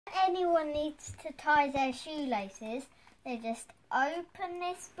anyone needs to tie their shoelaces, they just open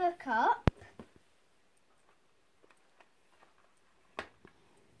this book up.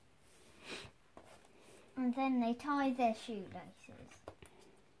 And then they tie their shoelaces.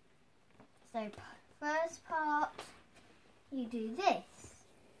 So first part, you do this.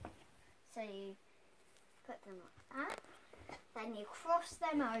 So you put them like that. Then you cross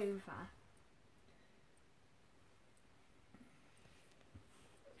them over.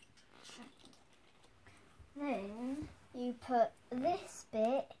 Then you put this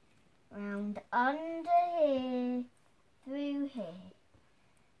bit round under here, through here.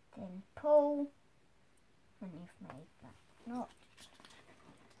 Then pull, and you've made that knot.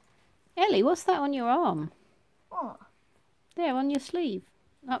 Ellie, what's that on your arm? What? There, on your sleeve.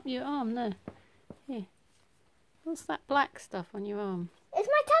 Up your arm, there. Here. What's that black stuff on your arm? It's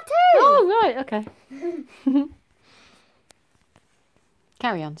my tattoo! Oh, right, okay.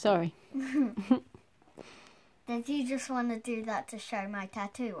 Carry on, sorry. Did you just want to do that to show my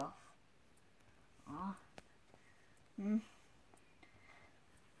tattoo off? Oh.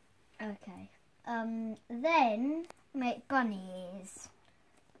 Okay. Then make bunny ears.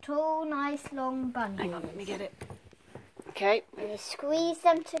 Tall, nice, long bunny Hang on, ears. let me get it. Okay. You squeeze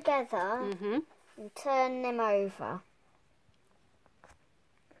them together Mm-hmm. and turn them over.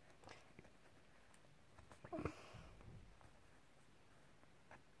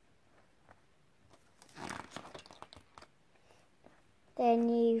 Then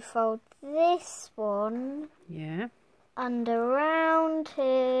you fold this one under round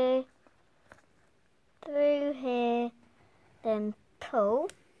here, through here, then pull.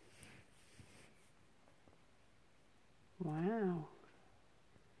 Wow.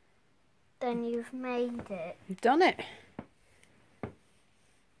 Then you've made it. You've done it.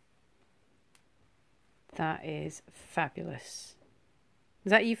 That is fabulous. Is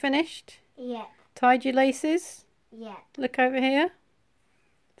that you finished? Yeah. Tied your laces? Yeah. Look over here.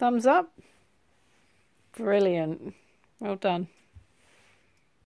 Thumbs up. Brilliant. Well done.